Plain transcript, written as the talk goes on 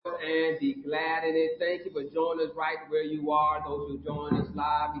Amen. Be glad in it. Thank you for joining us right where you are. Those who join us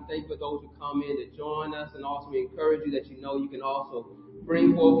live, we thank you for those who come in to join us. And also we encourage you that you know you can also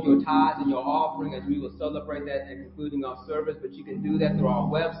bring forth your tithes and your offering as we will celebrate that at concluding our service. But you can do that through our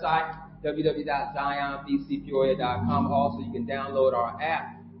website, www.zionbcpeoria.com. Also, you can download our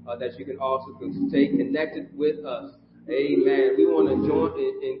app that you can also stay connected with us. Amen. We want to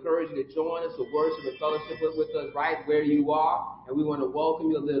encourage you to join us, to worship and fellowship with us right where you are. And we want to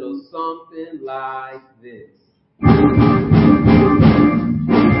welcome you a little something like this.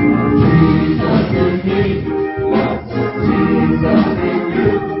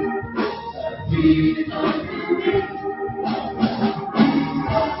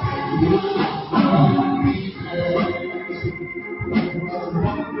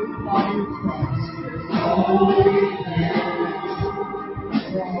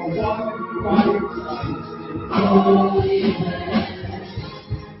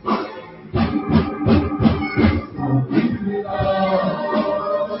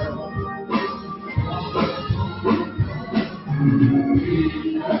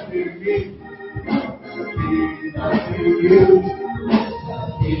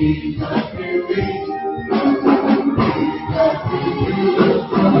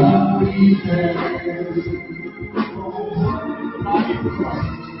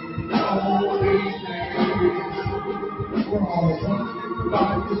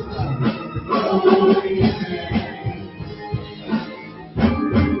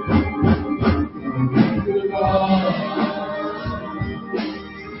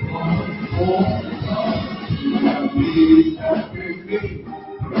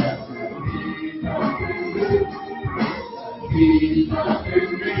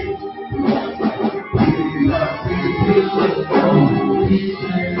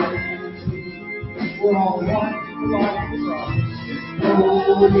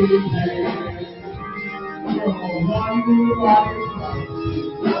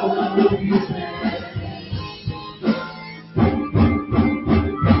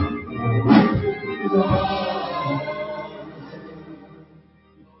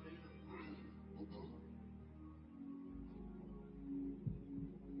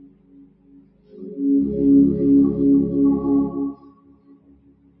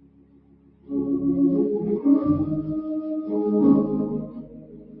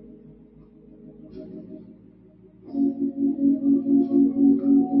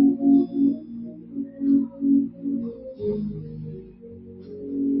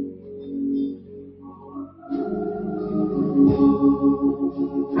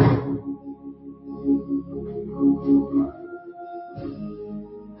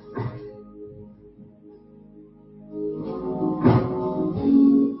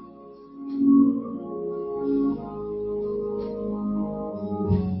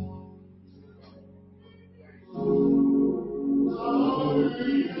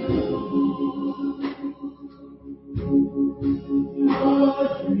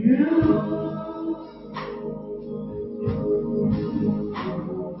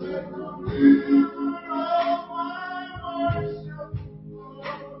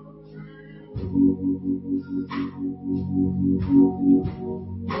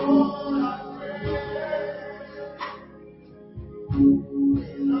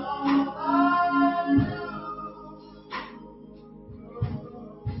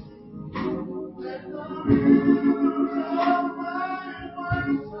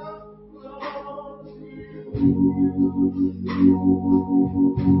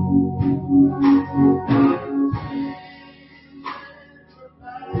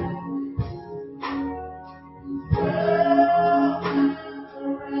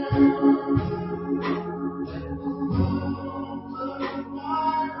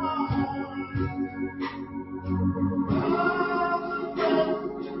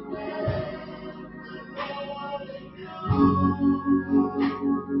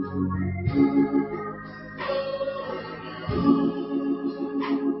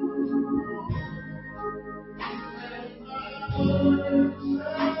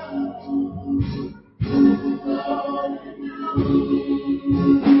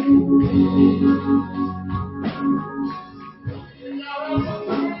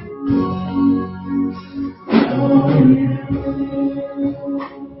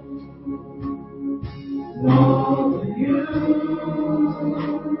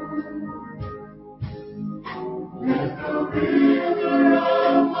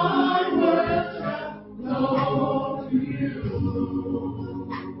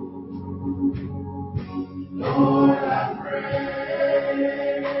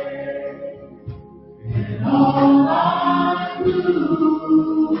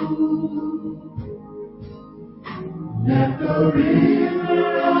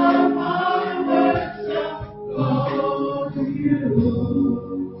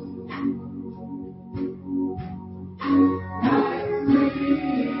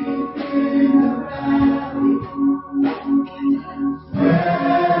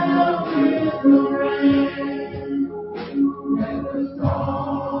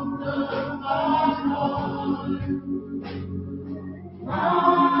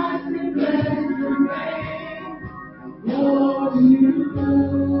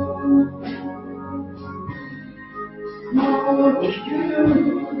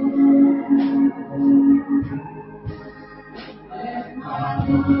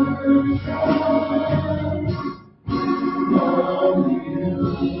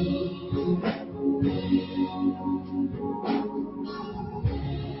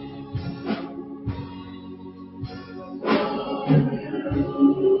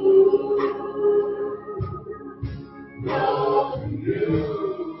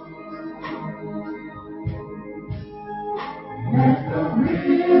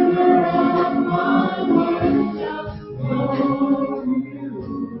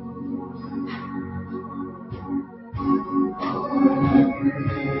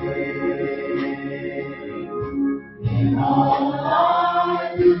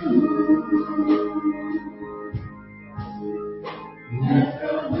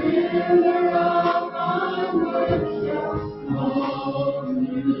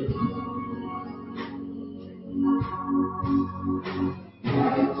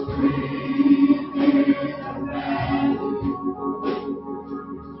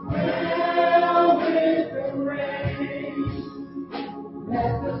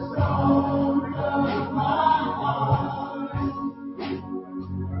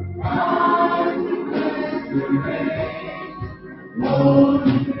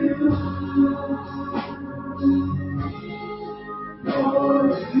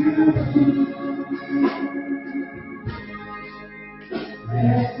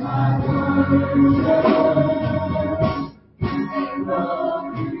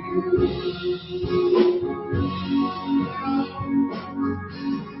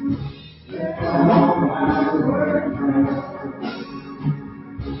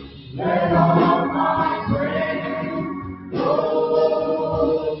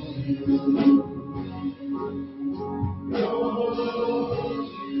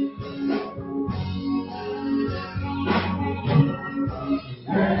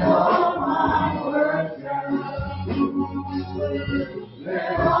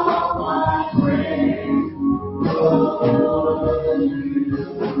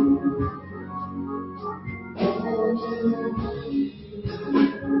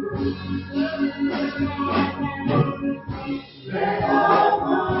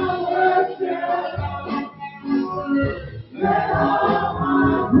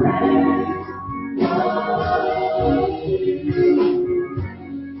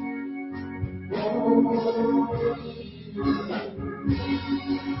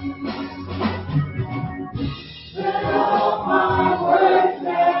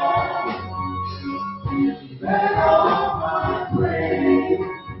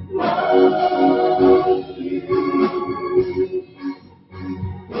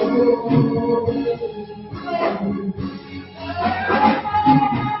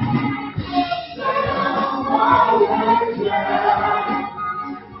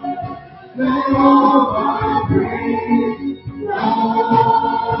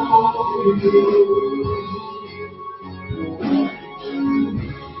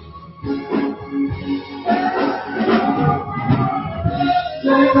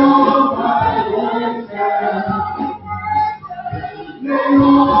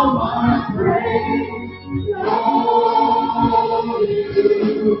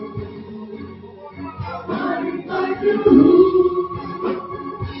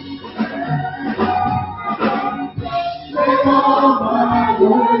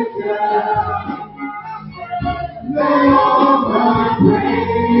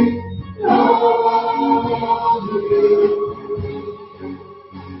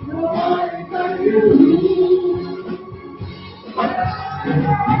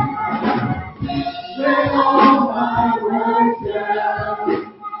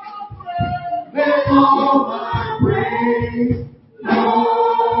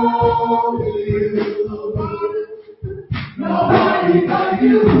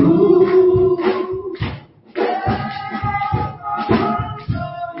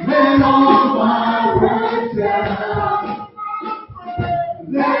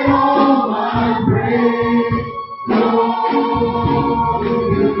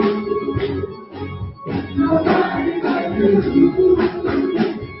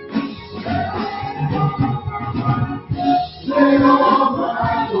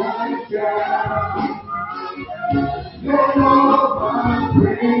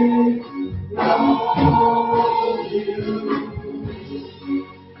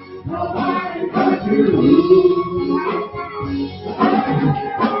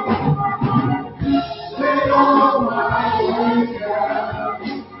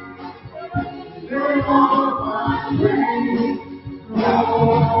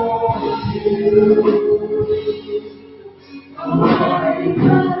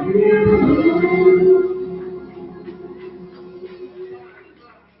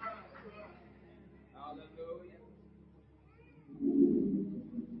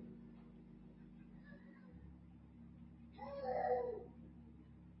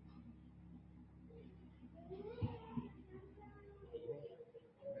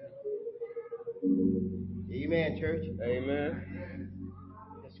 Amen, church. Amen.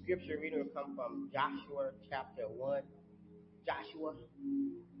 The scripture reading will come from Joshua chapter 1. Joshua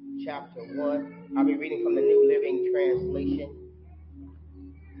chapter 1. I'll be reading from the New Living Translation.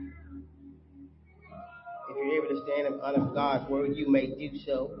 If you're able to stand in honor of God's word, you may do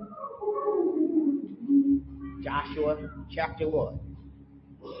so. Joshua chapter 1.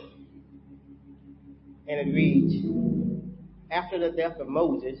 And it reads, after the death of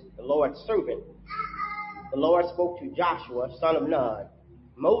Moses, the Lord's servant, the Lord spoke to Joshua, son of Nun,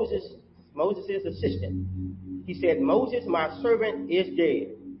 Moses' assistant. He said, Moses, my servant, is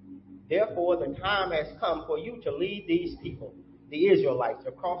dead. Therefore, the time has come for you to lead these people, the Israelites,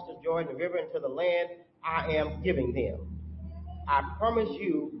 across the Jordan River into the land I am giving them. I promise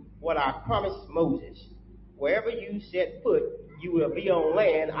you what I promised Moses. Wherever you set foot, you will be on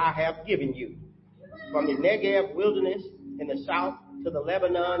land I have given you. From the Negev wilderness in the south to the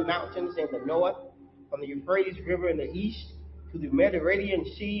Lebanon mountains in the north, from the Euphrates River in the east to the Mediterranean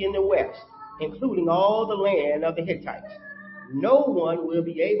Sea in the west, including all the land of the Hittites. No one will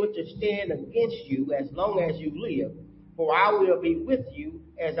be able to stand against you as long as you live, for I will be with you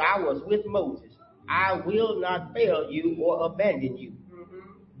as I was with Moses. I will not fail you or abandon you.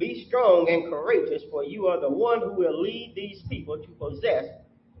 Be strong and courageous, for you are the one who will lead these people to possess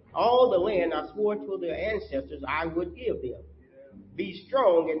all the land I swore to their ancestors I would give them. Be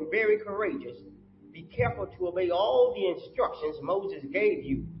strong and very courageous. Be careful to obey all the instructions Moses gave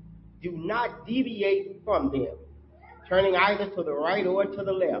you. Do not deviate from them, turning either to the right or to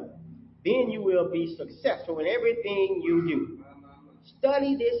the left. Then you will be successful in everything you do.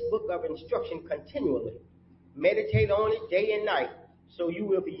 Study this book of instruction continually. Meditate on it day and night, so you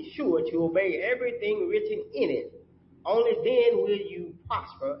will be sure to obey everything written in it. Only then will you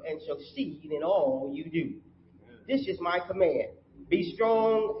prosper and succeed in all you do. This is my command. Be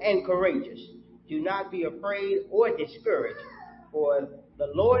strong and courageous. Do not be afraid or discouraged, for the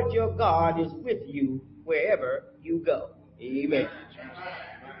Lord your God is with you wherever you go. Amen.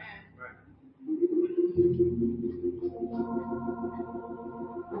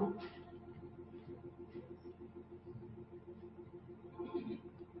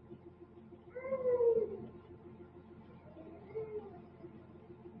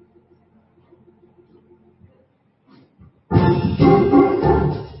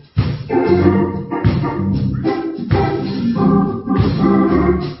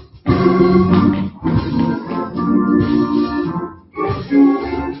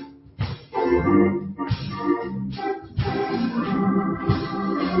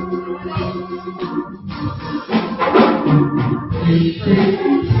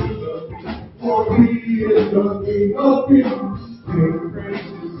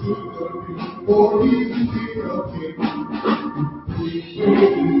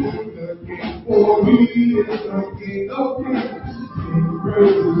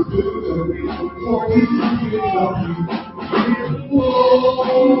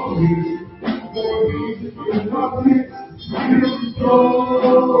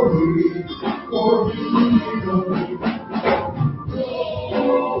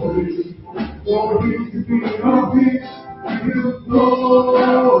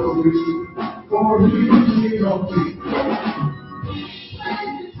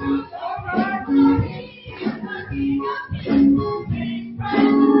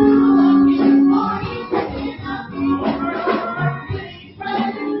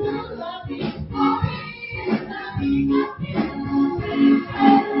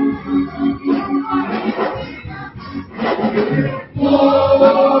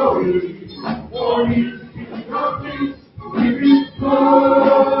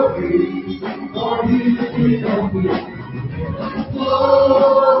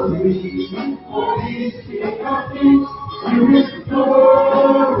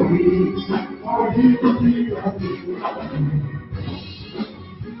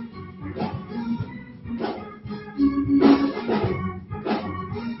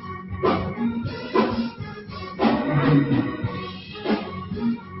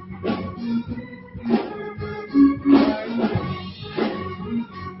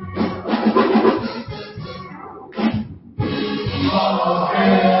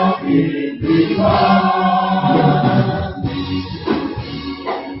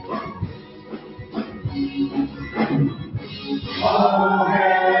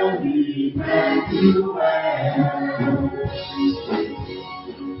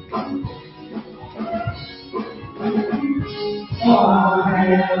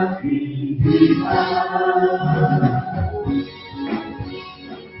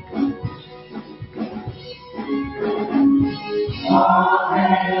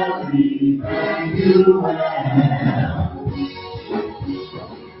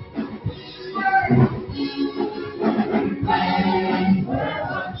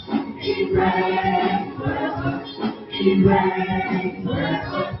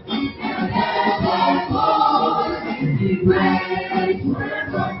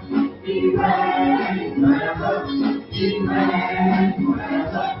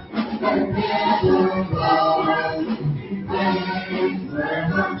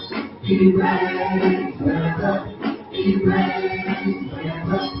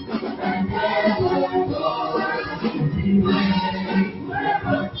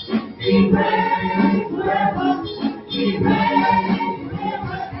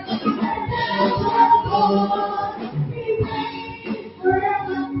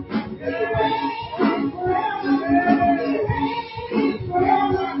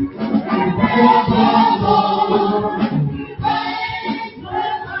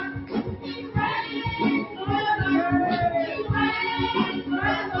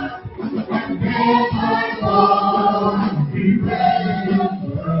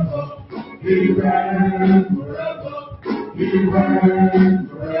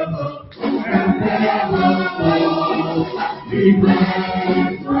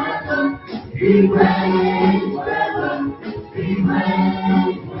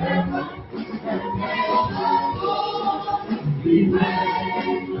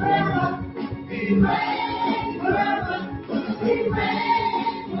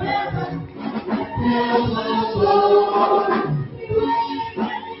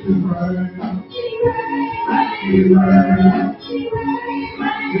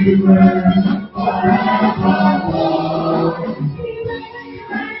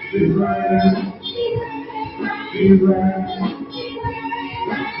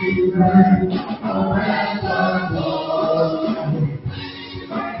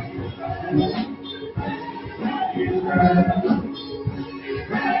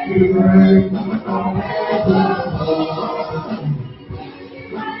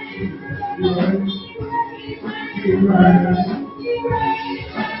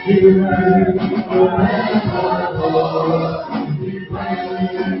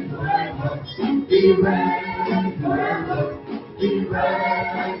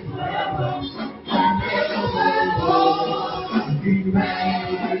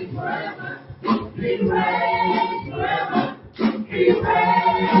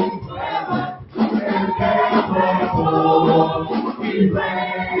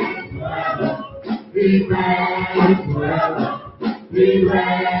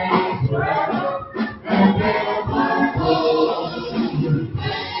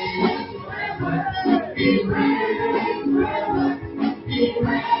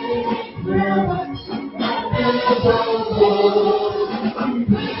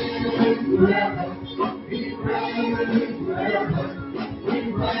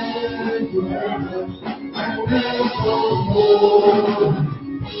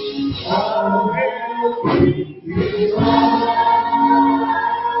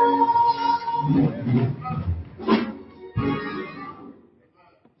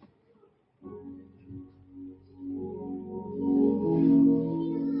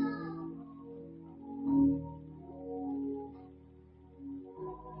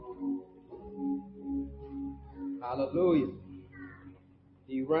 Hallelujah.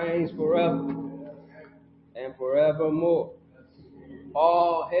 He reigns forever and forevermore.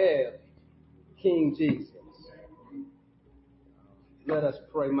 All hail King Jesus. Let us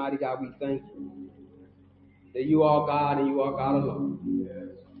pray. Mighty God, we thank you that you are God and you are God alone.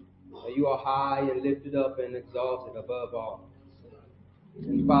 That you are high and lifted up and exalted above all.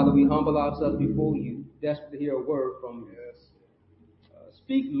 And Father, we humble ourselves before you, desperate to hear a word from you.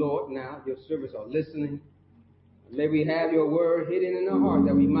 Speak, Lord, now. Your servants are listening. May we have your word hidden in our heart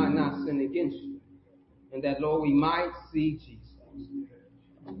that we might not sin against you. And that, Lord, we might see Jesus.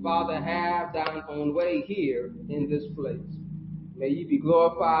 Father, have thine own way here in this place. May you be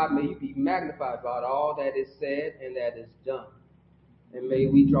glorified. May you be magnified about all that is said and that is done. And may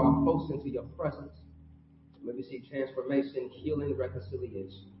we draw close into your presence. May we see transformation, healing,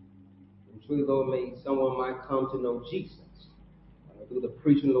 reconciliation. And truly, Lord, may someone might come to know Jesus Through the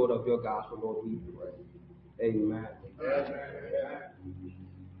preaching, Lord, of your gospel, Lord, we pray. Amen.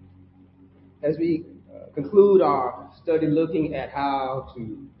 As we conclude our study looking at how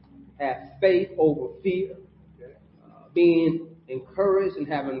to have faith over fear, being encouraged and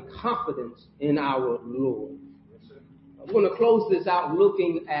having confidence in our Lord. I'm going to close this out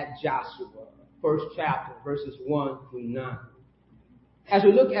looking at Joshua, first chapter, verses 1 through 9. As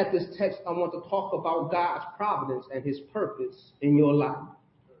we look at this text, I want to talk about God's providence and his purpose in your life.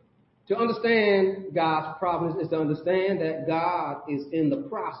 To understand God's providence is to understand that God is in the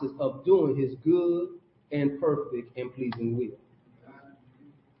process of doing his good and perfect and pleasing will.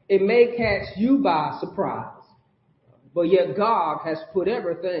 It may catch you by surprise, but yet God has put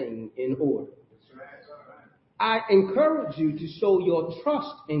everything in order. I encourage you to show your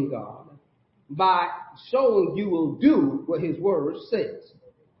trust in God by showing you will do what his word says.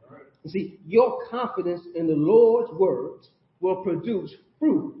 You see, your confidence in the Lord's words will produce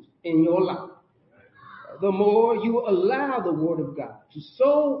fruit in your life. The more you allow the word of God to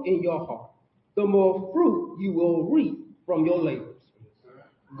sow in your heart, the more fruit you will reap from your labors.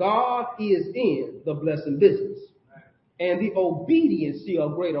 God is in the blessing business, and the obedience is a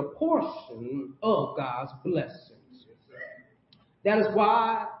greater portion of God's blessings. That is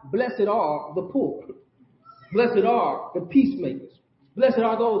why blessed are the poor, blessed are the peacemakers, blessed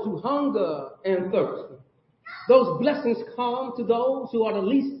are those who hunger and thirst. Those blessings come to those who are the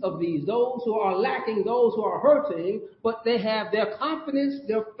least of these, those who are lacking, those who are hurting, but they have their confidence,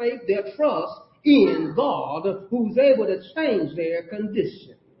 their faith, their trust in God, who's able to change their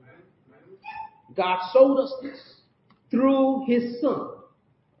condition. God showed us this through his son.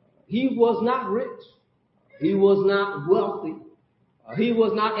 He was not rich. He was not wealthy. He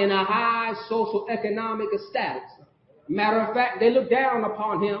was not in a high social economic status. Matter of fact, they looked down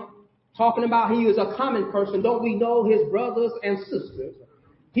upon him, talking about he was a common person. Don't we know his brothers and sisters?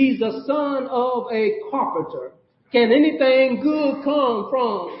 He's the son of a carpenter. Can anything good come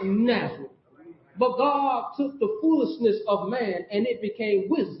from Nazareth? But God took the foolishness of man and it became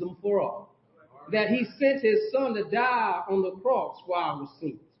wisdom for all. That he sent his son to die on the cross for our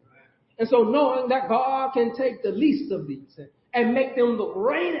sins. And so knowing that God can take the least of these and make them the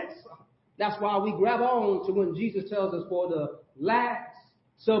greatest, that's why we grab on to when Jesus tells us, for the last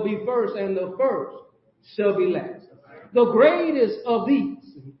shall be first and the first shall be last. The greatest of these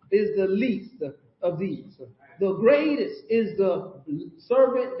is the least of these. The greatest is the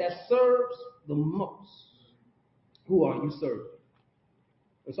servant that serves the most. Who are you serving?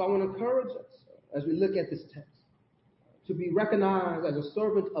 And so I want to encourage us as we look at this text to be recognized as a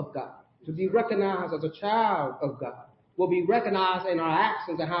servant of God, to be recognized as a child of God, will be recognized in our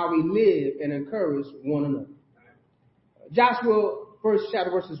actions and how we live and encourage one another. Joshua, first chapter,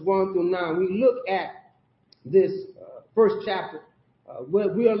 verses 1 through 9, we look at this first chapter.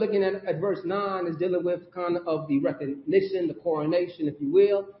 What we are looking at verse 9 is dealing with kind of the recognition, the coronation, if you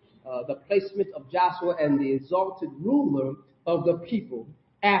will, the placement of Joshua and the exalted ruler of the people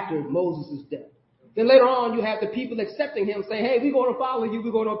after Moses' death. Then later on, you have the people accepting him, saying, hey, we're going to follow you,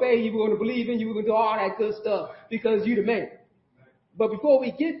 we're going to obey you, we're going to believe in you, we're going to do all that good stuff because you're the man. But before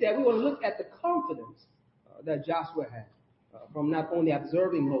we get there, we want to look at the confidence that Joshua had from not only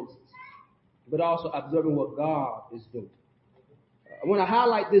observing Moses, but also observing what God is doing. I want to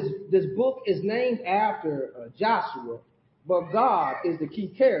highlight this book is named after Joshua, but God is the key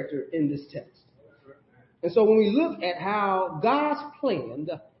character in this text. And so when we look at how God's plan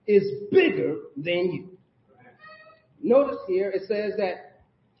is bigger than you. Notice here it says that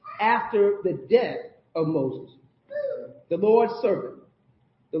after the death of Moses, the Lord's servant,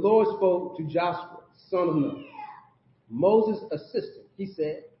 the Lord spoke to Joshua, son of Nun, Moses' assistant. He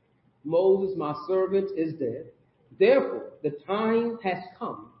said, Moses, my servant, is dead. Therefore, the time has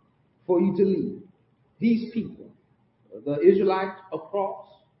come for you to lead these people, the Israelites, across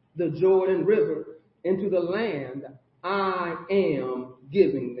the Jordan River into the land I am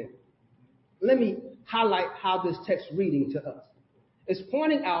giving them. Let me highlight how this text reading to us. It's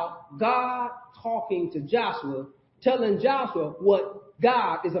pointing out God talking to Joshua, telling Joshua what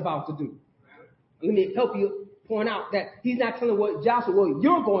God is about to do. Let me help you point out that he's not telling Joshua what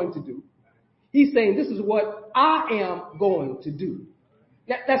you're going to do. He's saying this is what I am going to do.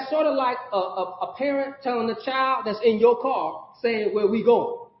 That's sort of like a parent telling the child that's in your car saying where we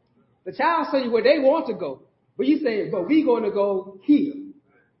going. The child saying where they want to go. But you say, but we're going to go here.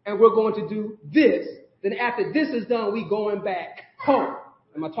 And we're going to do this. Then after this is done, we going back home.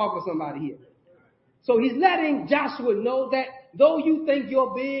 Am I talking to somebody here? So he's letting Joshua know that though you think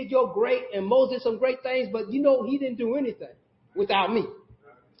you're big, you're great, and Moses did some great things, but you know he didn't do anything without me.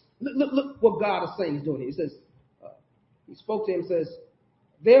 Look what God is saying he's doing here. He says, He spoke to him and says,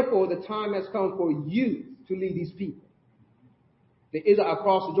 therefore the time has come for you to lead these people, the Israel,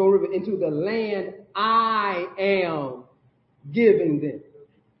 across the Jordan River into the land I am giving them.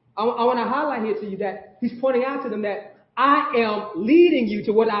 I want to highlight here to you that he's pointing out to them that I am leading you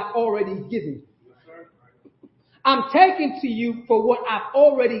to what I've already given you. I'm taking to you for what I've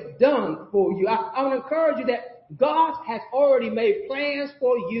already done for you. I want to encourage you that God has already made plans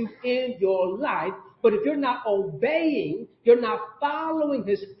for you in your life. But if you're not obeying, you're not following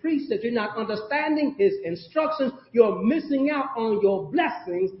his precepts, you're not understanding his instructions, you're missing out on your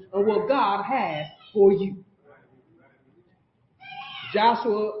blessings and what God has for you.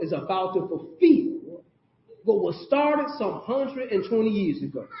 Joshua is about to fulfill what was started some 120 years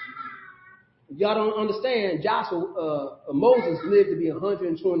ago. If y'all don't understand, Moses lived to be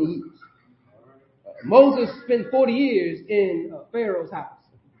 120 years. Moses spent 40 years in Pharaoh's house.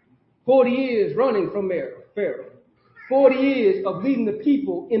 40 years running from Pharaoh. 40 years of leading the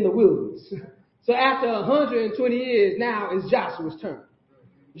people in the wilderness. So after 120 years, now it's Joshua's turn.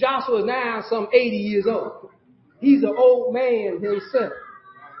 Joshua is now some 80 years old. He's an old man himself.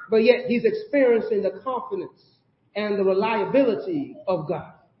 But yet he's experiencing the confidence and the reliability of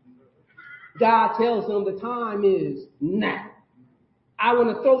God. God tells him the time is now. I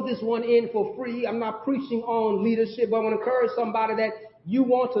want to throw this one in for free. I'm not preaching on leadership, but I want to encourage somebody that you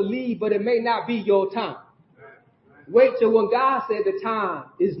want to lead, but it may not be your time. Wait till when God said the time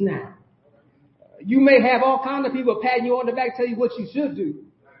is now. You may have all kinds of people patting you on the back, tell you what you should do.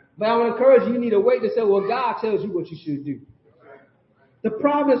 But I want to encourage you, you need to wait to say, well, God tells you what you should do. The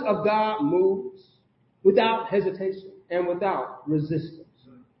providence of God moves without hesitation and without resistance.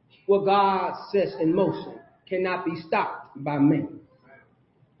 What God sets in motion cannot be stopped by man.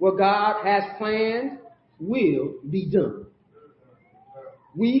 What God has planned will be done.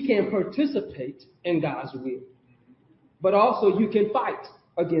 We can participate in God's will, but also you can fight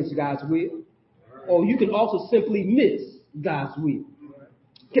against God's will, or you can also simply miss God's will.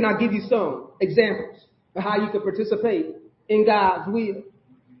 Can I give you some examples of how you can participate in God's will?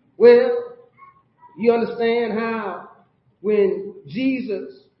 Well, you understand how when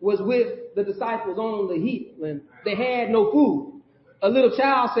Jesus was with the disciples on the hill when they had no food, a little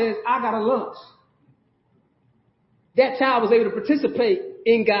child says, I got a lunch. That child was able to participate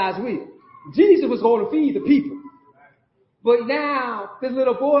in God's will. Jesus was going to feed the people. But now this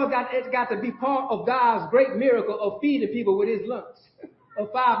little boy got to be part of God's great miracle of feeding people with his lunch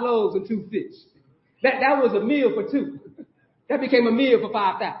of 5 loaves and 2 fish. That was a meal for 2. That became a meal for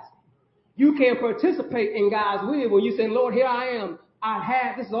 5,000. You can participate in God's will when you say, Lord, here I am.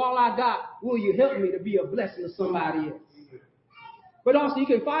 This is all I got. Will you help me to be a blessing to somebody else? But also you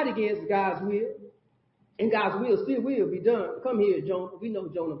can fight against God's will. And God's will still will be done. Come here, Jonah. We know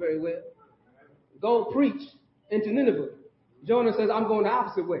Jonah very well. Go preach into Nineveh. Jonah says, I'm going the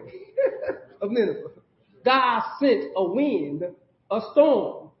opposite way of Nineveh. God sent a wind, a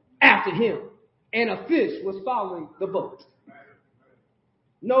storm after him, and a fish was following the boat.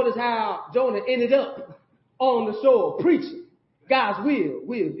 Notice how Jonah ended up on the shore preaching. God's will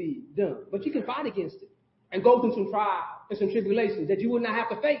be done. But you can fight against it and go through some trials and some tribulations that you would not have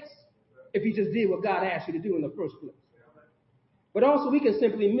to face if you just did what God asked you to do in the first place. But also we can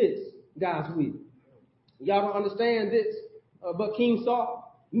simply miss God's will. Y'all don't understand this, but King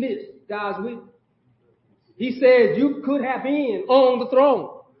Saul missed God's will. He said, you could have been on the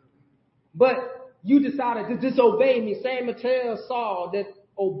throne, but you decided to disobey me. Samuel tells Saul that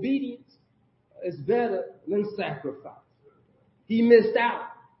obedience is better than sacrifice. He missed out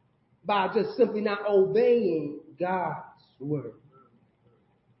by just simply not obeying God's word.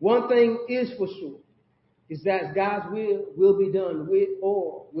 One thing is for sure, is that God's will be done with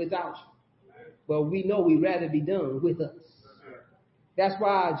or without you. But we know we'd rather be done with us. That's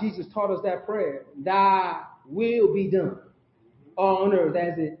why Jesus taught us that prayer. Thy will be done on earth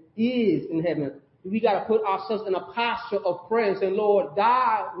as it is in heaven. We got to put ourselves in a posture of prayer and say, Lord,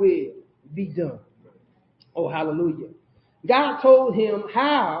 thy will be done. Oh, hallelujah. God told him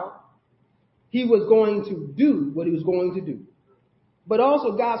how he was going to do what he was going to do. But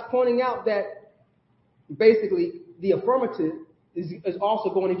also God's pointing out that basically the affirmative is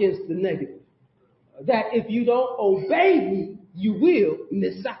also going against the negative. That if you don't obey me, you will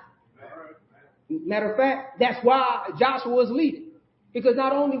miss out. Matter of fact, that's why Joshua was leading. Because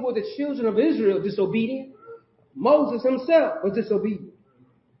not only were the children of Israel disobedient, Moses himself was disobedient.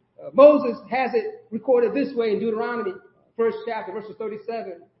 Moses has it recorded this way in Deuteronomy, 1st chapter, verses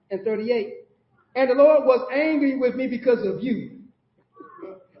 37 and 38. And the Lord was angry with me because of you.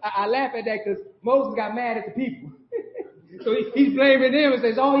 I laugh at that because Moses got mad at the people. So he's blaming them and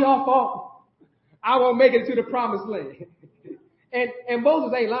says, all y'all fault. I won't make it to the promised land. And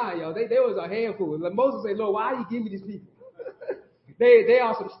Moses ain't lying, y'all. They was a handful. Like Moses said, Lord, why you give me these people? They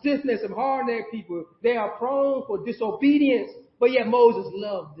are some stiffness, some hard-necked people. They are prone for disobedience, but yet Moses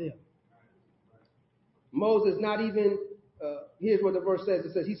loved them. Moses not even, here's what the verse says.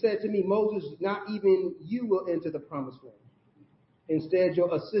 It says, he said to me, Moses, not even you will enter the promised land. Instead,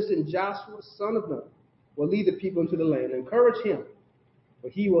 your assistant Joshua, son of Nun, will lead the people into the land. Encourage him, for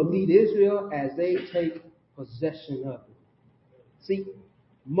he will lead Israel as they take possession of it. See,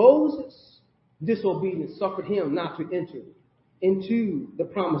 Moses' disobedience suffered him not to enter into the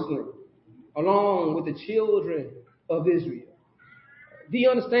promised land, along with the children of Israel. Do you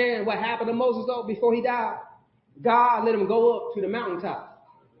understand what happened to Moses, though, before he died? God let him go up to the mountaintop.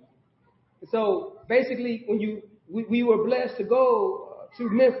 So basically, when we were blessed to go to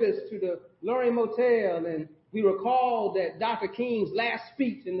Memphis to the Lurie Motel, and we recalled that Dr. King's last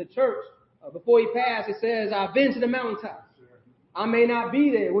speech in the church before he passed, it says, I've been to the mountaintop. I may not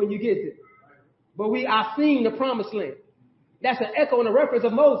be there when you get there, but I've seen the promised land. That's an echo and a reference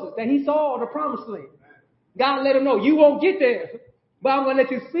of Moses, that he saw the promised land. God let him know, you won't get there, but I'm going to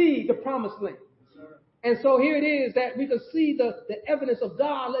let you see the promised land. And so here it is that we can see the evidence of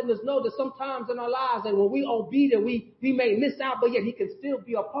God letting us know that sometimes in our lives that when we obedient, we may miss out, but yet he can still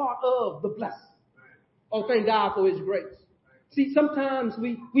be a part of the blessing. Oh, thank God for his grace. See, sometimes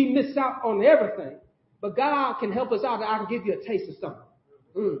we miss out on everything, but God can help us out. I can give you a taste of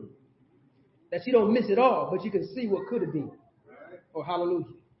something. That you don't miss it all, but you can see what could have been. Oh, hallelujah.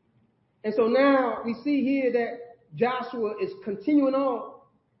 And so now we see here that Joshua is continuing on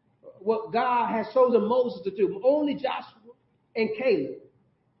what God has chosen Moses to do. Only Joshua and Caleb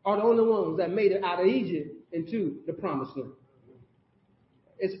are the only ones that made it out of Egypt into the promised land.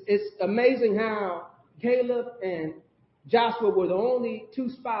 It's amazing how Caleb and Joshua were the only 2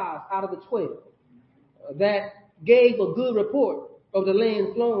 spies out of the 12 that gave a good report of the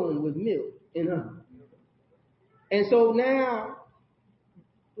land flowing with milk and honey. And so now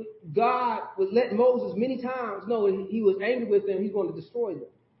God would let Moses many times know that he was angry with them, he's going to destroy them.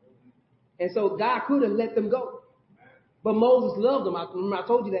 And so God could have let them go. But Moses loved them. Remember I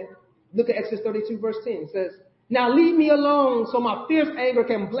told you that. Look at Exodus 32 verse 10. It says, now leave me alone so my fierce anger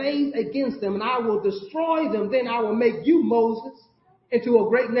can blaze against them and I will destroy them. Then I will make you, Moses, into a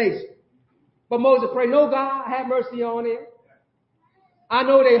great nation. But Moses prayed, no, God, have mercy on them. I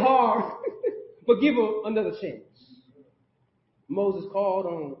know they're hard, but give them another chance. Moses called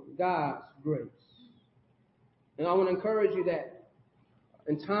on God's grace. And I want to encourage you that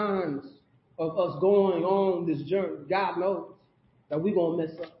in times of us going on this journey, God knows that we're going to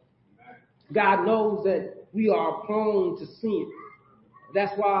mess up. God knows that we are prone to sin.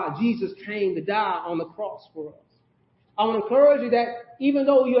 That's why Jesus came to die on the cross for us. I want to encourage you that even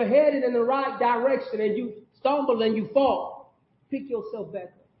though you're headed in the right direction and you stumble and you fall, pick yourself back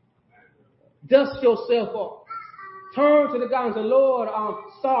up. Dust yourself off. Turn to the God and say, Lord, I'm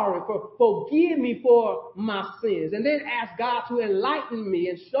sorry. Forgive me for my sins. And then ask God to enlighten me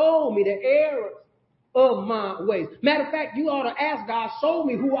and show me the errors of my ways. Matter of fact, you ought to ask God, show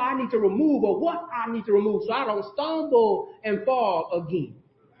me who I need to remove or what I need to remove so I don't stumble and fall again.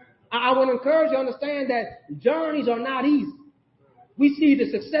 I want to encourage you to understand that journeys are not easy. We see the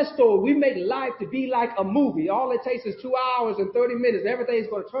success story. We make life to be like a movie. All it takes is 2 hours and 30 minutes. Everything's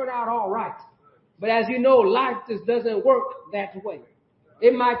going to turn out all right. But as you know, life just doesn't work that way.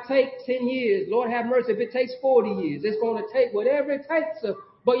 It might take 10 years. Lord have mercy. If it takes 40 years, it's going to take whatever it takes.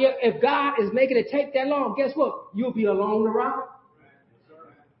 But if God is making it take that long, guess what? You'll be along the ride.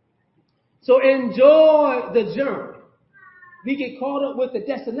 So enjoy the journey. We get caught up with the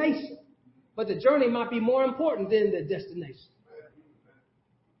destination, but the journey might be more important than the destination.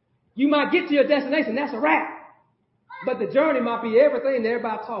 You might get to your destination, that's a wrap. But the journey might be everything that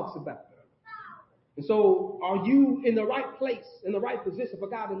everybody talks about. And so are you in the right place, in the right position for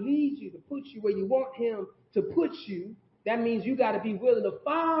God to lead you, to put you where you want him to put you? That means you got to be willing to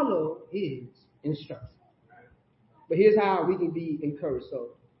follow his instructions. But here's how we can be encouraged.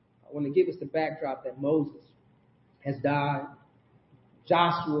 So I want to give us the backdrop that Moses has died.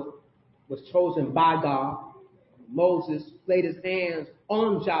 Joshua was chosen by God. Moses laid his hands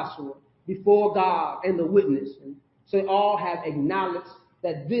on Joshua before God and the witness. And so all have acknowledged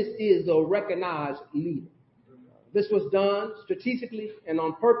that this is a recognized leader. This was done strategically and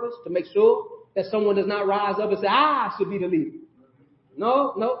on purpose to make sure that someone does not rise up and say, I should be the leader.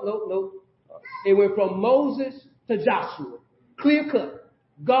 No. It went from Moses to Joshua. Clear cut.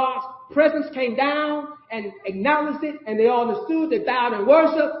 God's presence came down and acknowledged it, and they all understood. They bowed and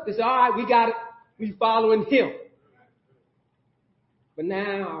worshiped. They said, all right, we got it. We're following him. But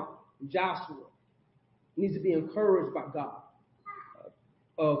now Joshua needs to be encouraged by God.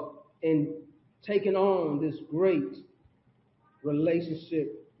 in taking on this great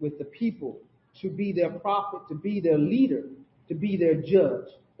relationship with the people, to be their prophet, to be their leader, to be their judge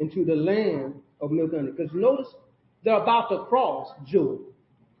into the land of milk and honey. Because notice, they're about to cross Jordan.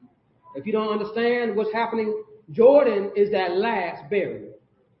 If you don't understand what's happening, Jordan is that last barrier.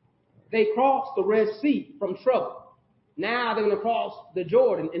 They crossed the Red Sea from trouble. Now they're going to cross the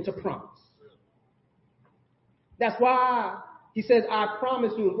Jordan into promise. That's why he says, I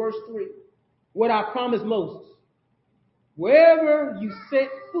promise you in verse 3, what I promised Moses. Wherever you set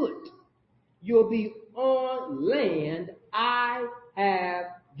foot, you'll be on land I have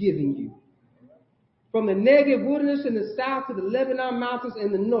given you. From the Negev wilderness in the south to the Lebanon mountains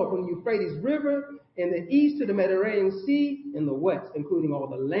in the north, from the Euphrates River in the east to the Mediterranean Sea in the west, including all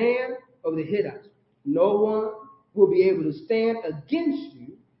the land of the Hittites. No one will be able to stand against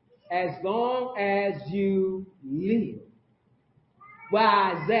you as long as you live.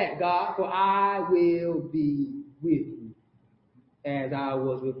 Why is that, God? For I will be with you as I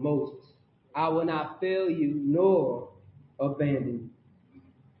was with Moses. I will not fail you nor abandon you.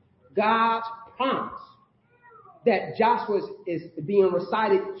 God's promise that Joshua is being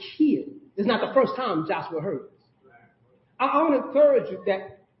recited here. It's not the first time Joshua heard this. I want to encourage you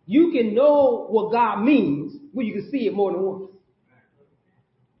that you can know what God means when you can see it more than once.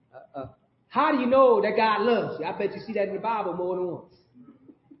 How do you know that God loves you? I bet you see that in the Bible more than once.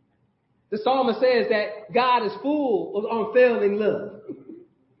 The psalmist says that God is full of unfailing love.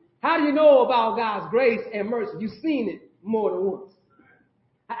 How do you know about God's grace and mercy? You've seen it more than once.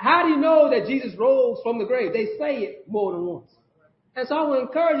 How do you know that Jesus rose from the grave? They say it more than once. And so I want to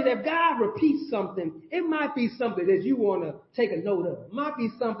encourage you that if God repeats something, it might be something that you want to take a note of. It might be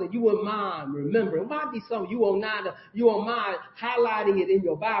something you wouldn't mind remembering. It might be something you won't mind highlighting it in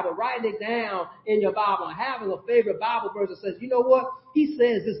your Bible, writing it down in your Bible, and having a favorite Bible verse that says, you know what? He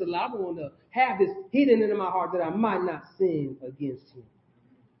says this a lot. I want to have this hidden in my heart that I might not sin against him.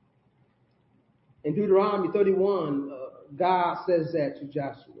 In Deuteronomy 31, God says that to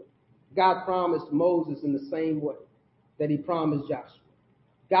Joshua. God promised Moses in the same way that he promised Joshua.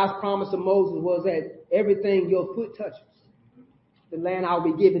 God's promise to Moses was that everything your foot touches, the land I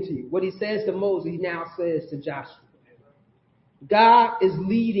will be giving to you. What he says to Moses, he now says to Joshua. God is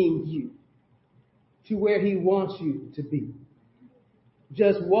leading you to where he wants you to be.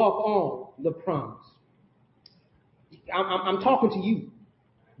 Just walk on the promise. I'm talking to you.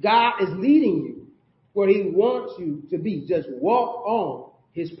 God is leading you where he wants you to be. Just walk on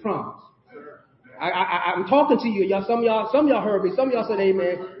his promise. I'm talking to you, y'all. Some of y'all heard me. Some of y'all said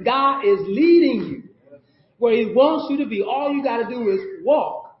amen. God is leading you where he wants you to be. All you got to do is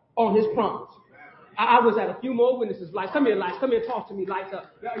walk on his promise. I was at a few more witnesses. Come here, talk to me.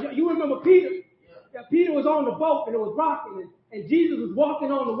 You remember Peter? Yeah, Peter was on the boat and it was rocking, and Jesus was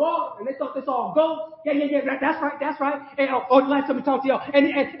walking on the water, and they thought this all ghosts. Yeah, that's right. And let me talk to y'all. And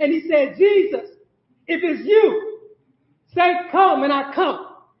he said, Jesus, if it's you, say come, and I come.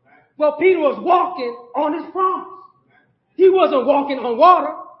 Well, Peter was walking on his promise. He wasn't walking on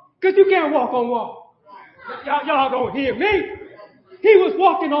water, because you can't walk on water. Y'all don't hear me. He was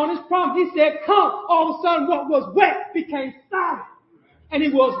walking on his promise. He said, come. All of a sudden, what was wet became solid. And he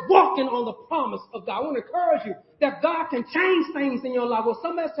was walking on the promise of God. I want to encourage you that God can change things in your life. Well,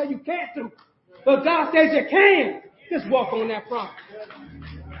 somebody said you can't do, but God says you can. Just walk on that promise.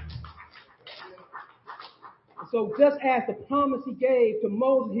 So just as the promise he gave to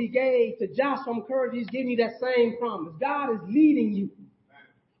Moses, he gave to Joshua, I'm encouraged, he's giving you that same promise. God is leading you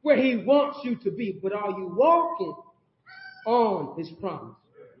where he wants you to be. But are you walking on his promise?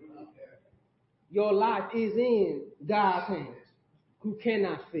 Your life is in God's hands, who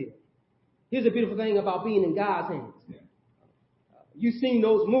cannot fail. Here's a beautiful thing about being in God's hands. You've seen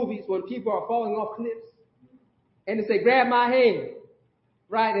those movies when people are falling off cliffs and they say, grab my hand,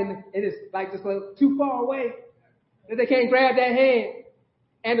 right? And it's like just too far away that they can't grab that hand.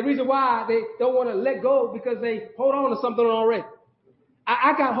 And the reason why they don't want to let go because they hold on to something already.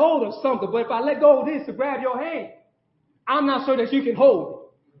 I got hold of something, but if I let go of this to grab your hand, I'm not sure that you can hold it.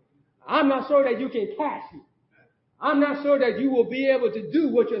 I'm not sure that you can catch it. I'm not sure that you will be able to do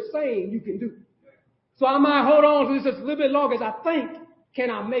what you're saying you can do. So I might hold on to this just a little bit longer as I think, can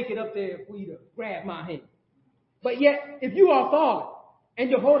I make it up there for you to grab my hand? But yet, if you are falling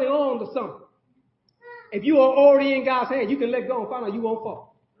and you're holding on to something, if you are already in God's hand, you can let go and find out you won't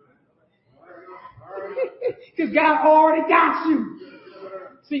fall. Because God already got you.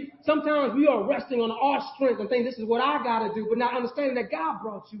 See, sometimes we are resting on our strength and think this is what I got to do, but not understanding that God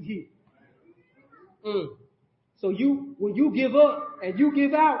brought you here. So when you give up and you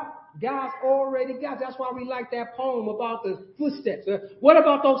give out, God's already got. That's why we like that poem about the footsteps. What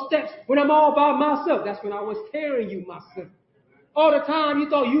about those steps when I'm all by myself? That's when I was carrying you myself. All the time you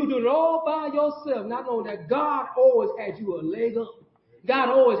thought you were doing it all by yourself, not knowing that God always had you a leg up. God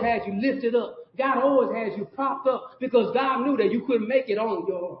always had you lifted up. God always had you propped up because God knew that you couldn't make it on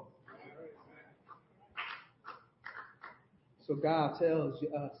your own. So God tells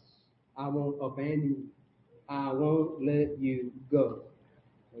us, I won't abandon you. I won't let you go.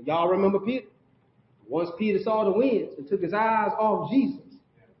 Y'all remember Peter? Once Peter saw the winds and took his eyes off Jesus,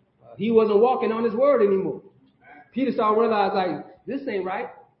 he wasn't walking on his word anymore. Peter started to realize, like, this ain't right.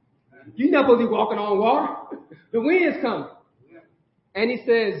 You're not supposed to be walking on water. The wind's coming. And he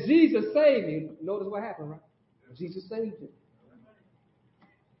says, Jesus saved me. Notice what happened, right? Jesus saved him.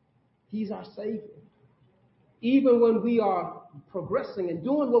 He's our Savior. Even when we are progressing and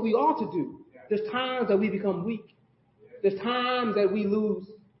doing what we ought to do, there's times that we become weak. There's times that we lose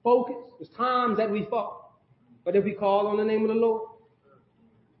focus. There's times that we fall. But if we call on the name of the Lord,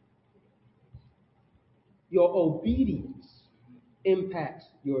 your obedience impacts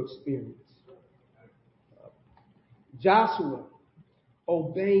your experience. Joshua,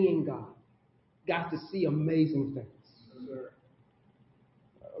 obeying God, got to see amazing things.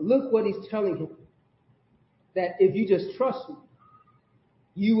 Look what he's telling him. That if you just trust me,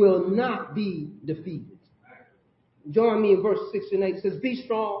 you will not be defeated. Join me in verse 6 and 8. It says, be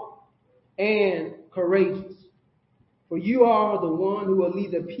strong and courageous, for you are the one who will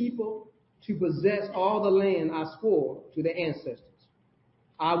lead the people to possess all the land I swore to their ancestors.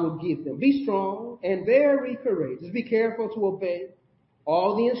 I will give them. Be strong and very courageous. Be careful to obey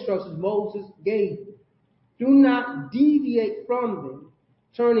all the instructions Moses gave you. Do not deviate from them,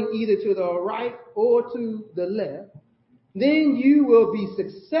 turning either to the right or to the left. Then you will be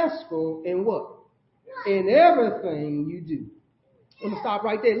successful in what? In everything you do. I'm going to stop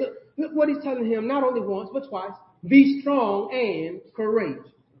right there. Look what he's telling him, not only once, but twice. Be strong and courageous.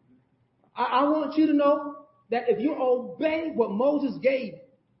 I want you to know that if you obey what Moses gave,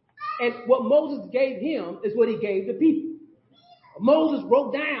 and what Moses gave him is what he gave the people. Moses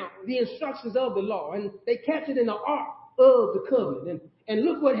wrote down the instructions of the law, and they kept it in the ark of the covenant. And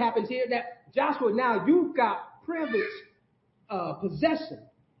look what happens here, that Joshua, now you've got privileged possession,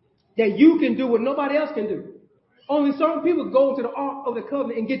 that you can do what nobody else can do. Only certain people go into the ark of the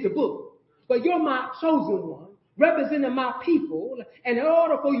covenant and get the book. But you're my chosen one, representing my people, and in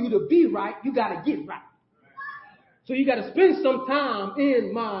order for you to be right, you got to get right. So you got to spend some time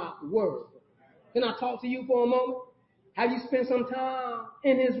in my word. Can I talk to you for a moment? Have you spent some time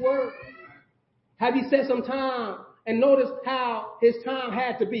in his word? Have you set some time and notice how his time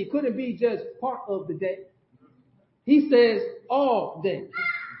had to be? Couldn't be just part of the day. He says all day,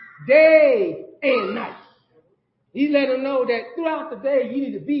 day and night. He let them know that throughout the day you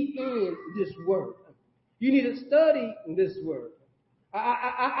need to be in this word. You need to study this word.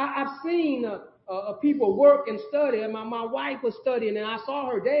 I've seen people work and study, and my wife was studying, and I saw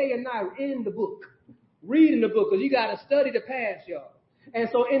her day and night in the book, reading the book, because you got to study to pass, y'all. And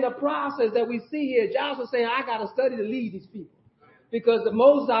so in the process that we see here, Joshua saying, I got to study to lead these people. Because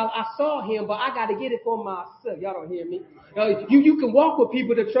Moses, I saw him, but I got to get it for myself. Y'all don't hear me. You can walk with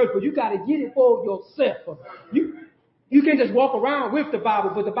people to church, but you got to get it for yourself. You can't just walk around with the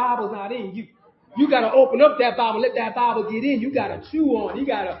Bible, but the Bible's not in you. You got to open up that Bible, let that Bible get in. You got to chew on it. You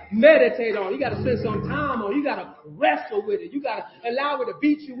got to meditate on it. You got to spend some time on it. You got to wrestle with it. You got to allow it to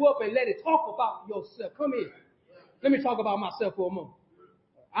beat you up and let it talk about yourself. Come here. Let me talk about myself for a moment.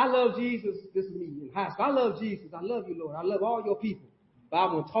 I love Jesus. This is me in high school. I love Jesus. I love you, Lord. I love all your people. But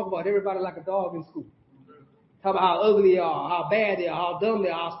I'm going to talk about everybody like a dog in school. Talk about how ugly they are, how bad they are, how dumb they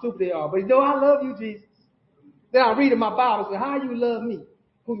are, how stupid they are. But you know, I love you, Jesus. Then I read in my Bible and say, how you love me,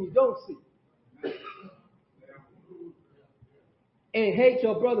 whom you don't see. And hate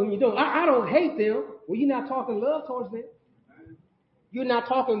your brother whom you don't. I don't hate them. Well, you're not talking love towards them. You're not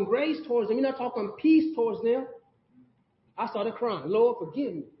talking grace towards them. You're not talking peace towards them. I started crying. Lord,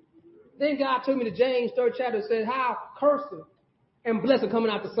 forgive me. Then God took me to James 3rd chapter and said, how cursing and blessing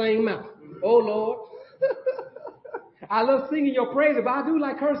coming out the same mouth. Oh, Lord. I love singing your praises, but I do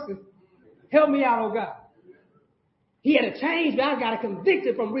like cursing. Help me out, oh God. He had to change me. I got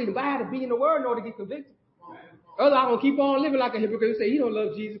convicted from reading, but I had to be in the word in order to get convicted. Otherwise, I'm going to keep on living like a hypocrite. You say, he don't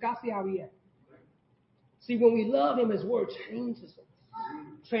love Jesus. I see how he acts. See, when we love him, his word changes us,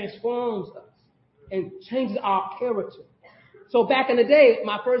 transforms us, and changes our character. So back in the day,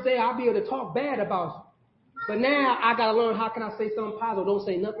 my first day, I'll be able to talk bad about you. But now I got to learn how can I say something positive. Don't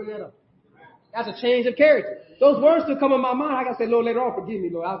say nothing at all. That's a change of character. Those words still come in my mind. I got to say, Lord, later on, forgive me,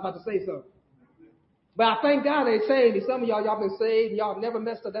 Lord. I was about to say something. But I thank God they saved me. Some of y'all been saved. Y'all never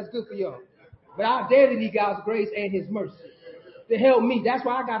messed up. That's good for y'all. But I daily need God's grace and his mercy to help me. That's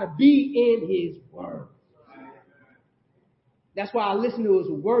why I got to be in his word. That's why I listen to his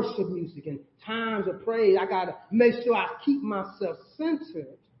worship music and times of praise. I got to make sure I keep myself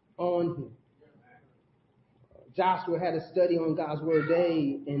centered on him. Joshua had a study on God's word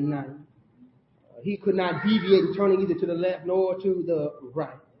day and night. He could not deviate, turning either to the left nor to the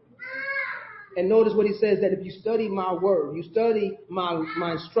right. And notice what he says, that if you study my word, you study my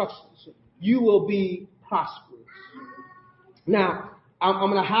instructions, you will be prosperous. Now, I'm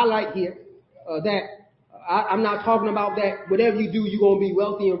going to highlight here that I'm not talking about that whatever you do, you're going to be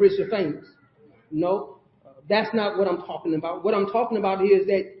wealthy and rich and famous. No, that's not what I'm talking about. What I'm talking about is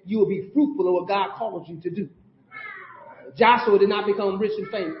that you will be fruitful in what God called you to do. Joshua did not become rich and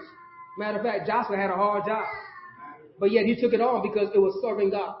famous. Matter of fact, Joshua had a hard job, but yet he took it on because it was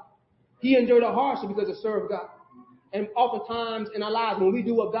serving God. He endured a hardship because it served God. And oftentimes in our lives, when we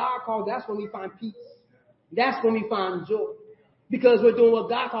do what God calls, that's when we find peace. That's when we find joy. Because we're doing what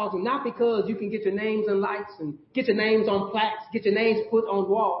God calls us, not because you can get your names in lights and get your names on plaques, get your names put on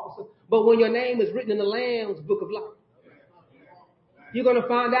walls, but when your name is written in the Lamb's book of life. You're going to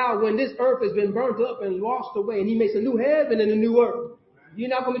find out when this earth has been burnt up and washed away and he makes a new heaven and a new earth. You're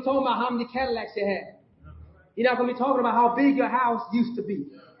not going to be talking about how many Cadillacs you had. You're not going to be talking about how big your house used to be.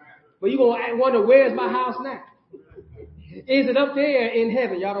 But you're going to wonder, where's my house now? Is it up there in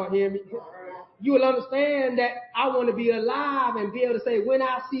heaven? Y'all don't hear me? You will understand that I want to be alive and be able to say, when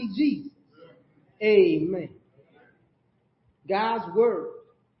I see Jesus. Amen. God's word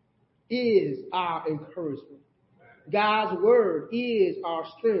is our encouragement. God's word is our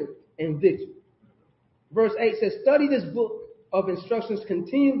strength and victory. Verse 8 says, study this book of instructions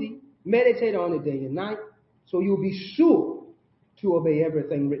continually, meditate on it day and night, so you'll be sure to obey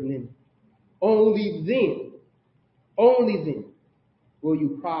everything written in it. Only then will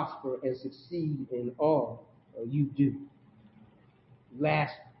you prosper and succeed in all you do.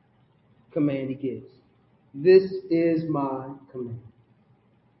 Last command he gives. This is my command.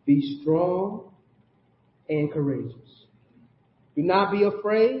 Be strong and courageous. Do not be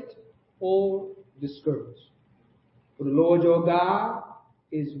afraid or discouraged. For the Lord your God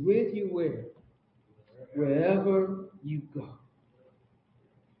is with you wherever you go.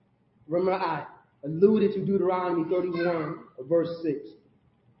 Remember, I alluded to Deuteronomy 31, verse 6.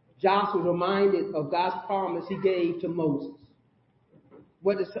 Joshua was reminded of God's promise he gave to Moses.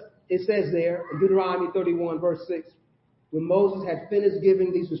 What it says there in Deuteronomy 31, verse 6, when Moses had finished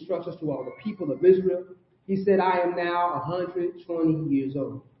giving these instructions to all the people of Israel, he said, I am now 120 years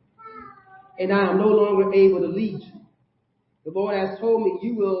old, and I am no longer able to lead you. The Lord has told me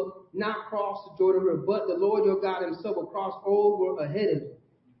you will not cross the Jordan River, but the Lord your God himself will cross over ahead of you.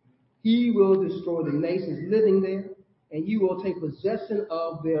 He will destroy the nations living there, and you will take possession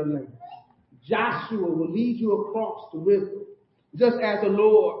of their land. Joshua will lead you across the river, just as the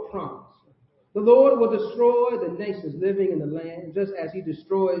Lord promised. The Lord will destroy the nations living in the land, just as he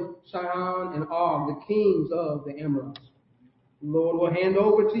destroyed Sihon and Og, the kings of the Amorites. The Lord will hand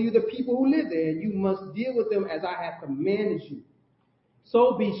over to you the people who live there, and you must deal with them as I have commanded you.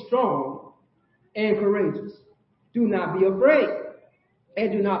 So be strong and courageous. Do not be afraid,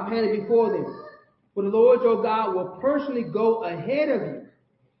 and do not panic before them. For the Lord your God will personally go ahead of you.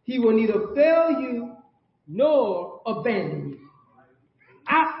 He will neither fail you nor abandon you.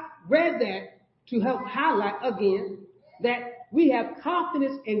 I read that to help highlight again that we have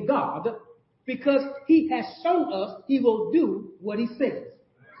confidence in God because he has shown us he will do what he says.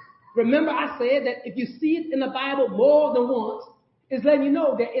 Remember I said that if you see it in the Bible more than once, it's letting you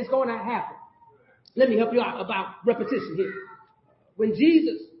know that it's going to happen. Let me help you out about repetition here. When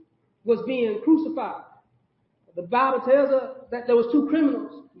Jesus was being crucified, the Bible tells us that there was two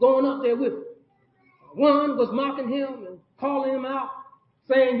criminals going up there with him. One was mocking him and calling him out,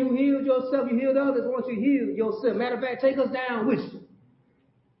 saying, you healed yourself, you healed others, why don't you heal yourself? Matter of fact, take us down with you.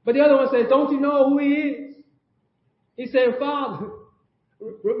 But the other one said, don't you know who he is? He said, Father,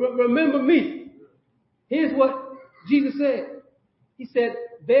 remember me. Here's what Jesus said. He said,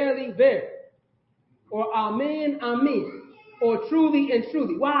 verily, verily, or amen, amen, or truly and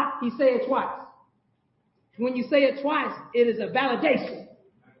truly. Why? He said it twice. When you say it twice, it is a validation.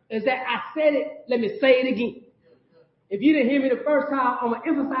 Is that I said it, let me say it again. If you didn't hear me the first time, I'm going to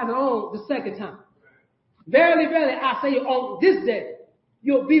emphasize it on the second time. Verily, verily, I say on this day,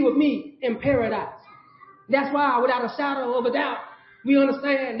 you'll be with me in paradise. That's why, without a shadow of a doubt, we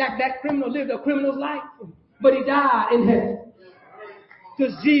understand that that criminal lived a criminal's life, but he died in heaven.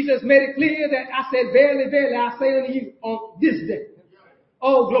 Because Jesus made it clear that I said, verily, verily, I say unto you on this day.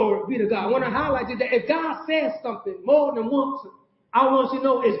 Oh, glory be to God. I want to highlight that if God says something more than once, I want you to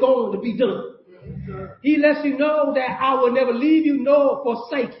know it's going to be done. He lets you know that I will never leave you nor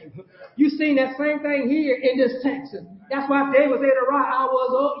forsake you. You seen that same thing here in this text. That's why David said, right, I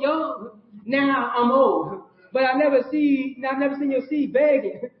was young, now I'm old. But I've never seen your seed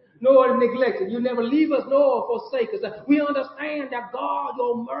begging, nor neglected. You never leave us nor forsake us. We understand that God,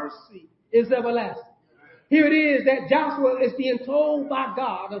 your mercy is everlasting. Here it is that Joshua is being told by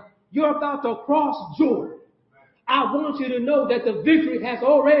God, you're about to cross Jordan. I want you to know that the victory has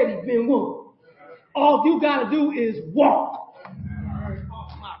already been won. All you got to do is walk. Oh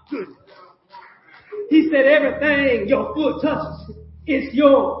my goodness. He said everything your foot touches, it's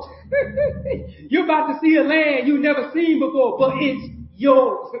yours. You're about to see a land you've never seen before, but it's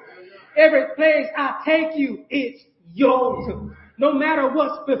yours. Every place I take you, it's yours. No matter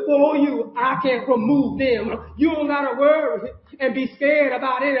what's before you, I can remove them. You don't got to worry and be scared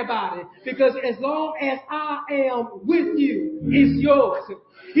about anybody, because as long as I am with you, it's yours.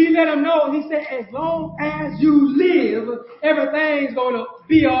 He let them know, he said, as long as you live, everything's going to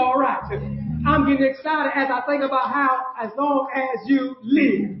be all right. I'm getting excited as I think about how as long as you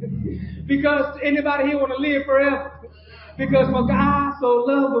live. Because anybody here want to live forever? Because for God so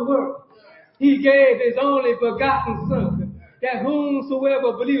loved the world, he gave his only begotten Son, that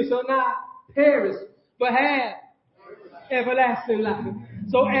whomsoever believes shall not perish, but have everlasting life.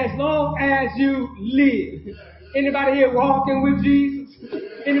 So as long as you live, anybody here walking with Jesus?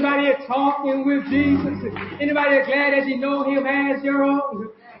 Anybody here talking with Jesus? Anybody here glad that you know him as your own?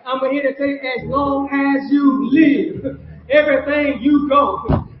 I'm here to tell you, as long as you live, everything you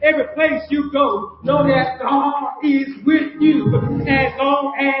go, every place you go, know that God is with you. As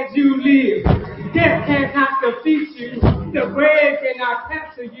long as you live, death cannot defeat you. The grave cannot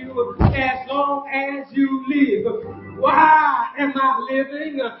capture you. As long as you live. Why am I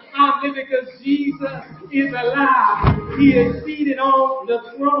living? I'm living because Jesus is alive. He is seated on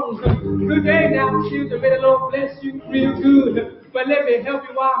the throne. Good day now, children. May the Lord bless you real good. But let me help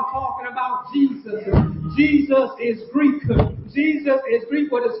you while I'm talking about Jesus. Jesus is Greek. Jesus is Greek,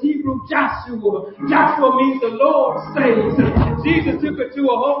 but it's Hebrew Joshua. Joshua means the Lord saves. Jesus took it to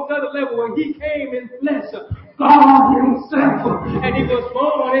a whole other level when he came in flesh. God himself. And he was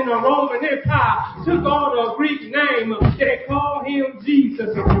born in the Roman Empire. Took on a Greek name. They call him Jesus.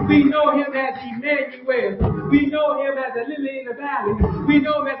 We know him as Emmanuel. We know him as the lily in the valley. We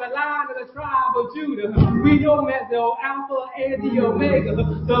know him as the Lion of the tribe of Judah. We know him as the Alpha and the Omega,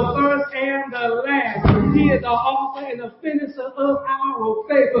 the first and the last. He is the author and the finisher of our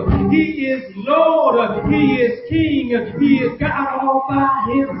faith. He is Lord. He is King. He is God all by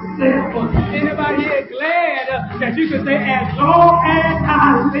himself. Anybody here glad that you can say, as long as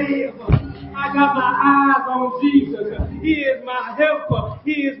I live, I got my eyes on Jesus. He is my helper.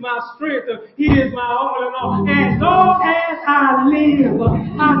 He is my strength. He is my all in all. As long as I live,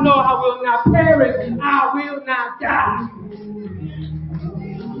 I know I will not perish. I will not die.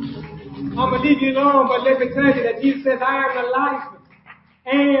 I'm going to leave you alone, but let me tell you that Jesus says, I am the life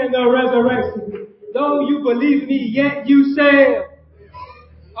and the resurrection. Though you believe me, yet you shall.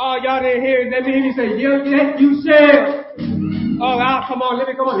 Oh, y'all didn't hear it. Let me hear you say, yet you shall. Oh, come on, let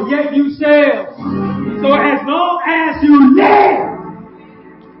me come on. Yet you shall. So as long as you live,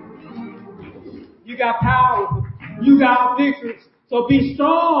 you got power. You got victories. So be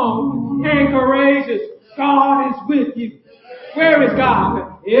strong and courageous. God is with you. Where is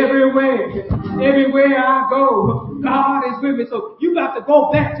God? Everywhere. Everywhere I go, God is with me. So you got to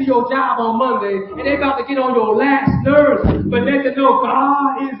go back to your job on Monday, and they about to get on your last nerves, but let them know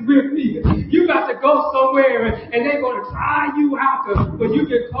God is with me. You got to go somewhere, and they're going to try you out, but you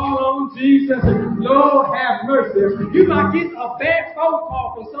can call on Jesus. Lord, have mercy. You might get a bad phone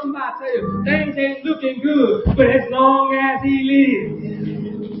call from somebody tell you things ain't looking good, but as long as he lives.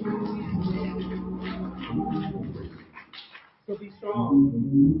 So be strong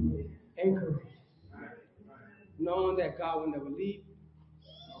and courageous, knowing that God will never leave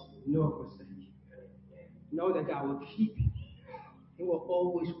you nor forsake you. Know that God will keep you. He will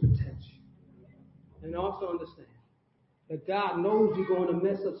always protect you. And also understand that God knows you're going to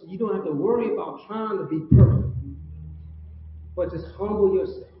mess up, so you don't have to worry about trying to be perfect. But just humble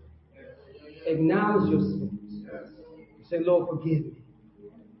yourself. Acknowledge your sins. Say, Lord, forgive me.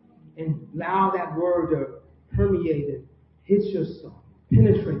 And allow that word to permeate and hit your soul,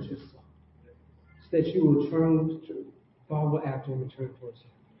 penetrate your soul, so that you will turn to follow after and return towards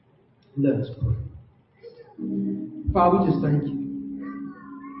him. Let us pray. Father, we just thank you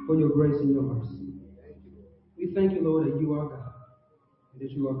for your grace and your mercy. We thank you, Lord, that you are God, and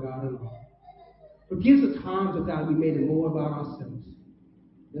that you are God alone. Forgive the times, oh God, we made it more about ourselves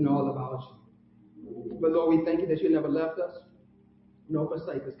than all about you. But Lord, we thank you that you never left us, nor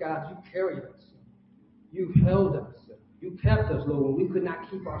forsake us. God, you carried us. You held us. You kept us, Lord, when we could not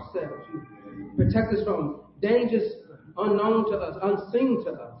keep ourselves. You protect us from dangers unknown to us, unseen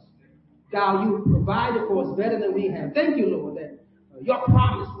to us. God, you provided for us better than we have. Thank you, Lord, that your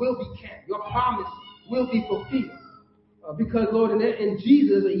promise will be kept. Your promise will be fulfilled. Because, Lord, in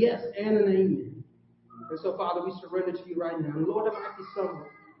Jesus, a yes and an amen. And so, Father, we surrender to you right now. And Lord, there might be someone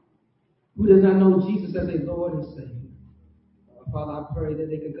who does not know Jesus as a Lord and Savior. Father, I pray that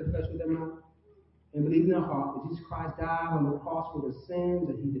they can confess with their mouth and believe in their heart that Jesus Christ died on the cross for their sins,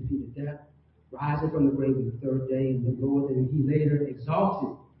 and he defeated death, rising from the grave on the third day, and the Lord, and he later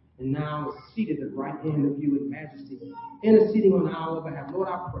exalted and now is seated at the right hand of you in majesty, interceding on our behalf. Lord,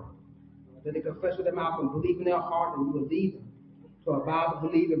 I pray that they confess with their mouth and believe in their heart, and you will lead them to a Bible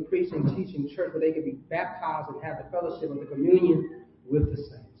believing, preaching, teaching church where they can be baptized and have the fellowship of the communion with the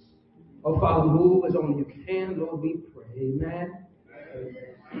saints. Oh, Father, move as only you can. Lord, we pray. Amen.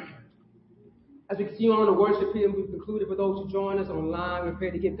 Amen. As we continue on the worship here, we've concluded for those who join us online. We're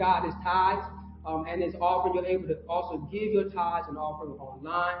prepared to give God his tithes and his offering. You're able to also give your tithes and offering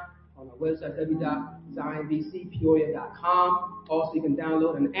online on our website, www.zionbcpeoria.com. Also, you can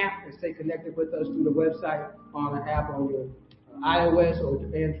download an app and stay connected with us through the website on an app on your iOS or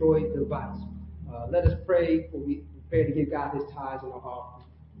your Android device. Let us pray for we prepare to give God his tithes and our offering.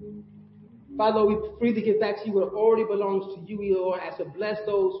 Father, Lord, we freely give back to you what already belongs to you, Lord, as to bless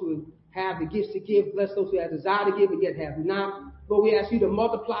those who have the gifts to give, bless those who have desire to give and yet have not. Lord, we ask you to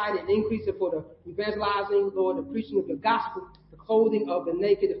multiply it and increase it for the evangelizing, Lord, the preaching of your gospel, the clothing of the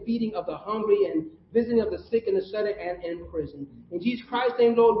naked, the feeding of the hungry, and visiting of the sick and the shut-in and in prison. In Jesus Christ's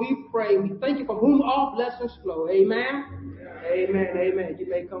name, Lord, we pray. We thank you from whom all blessings flow. Amen. Amen. Amen. You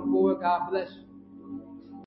may come forward. God bless you.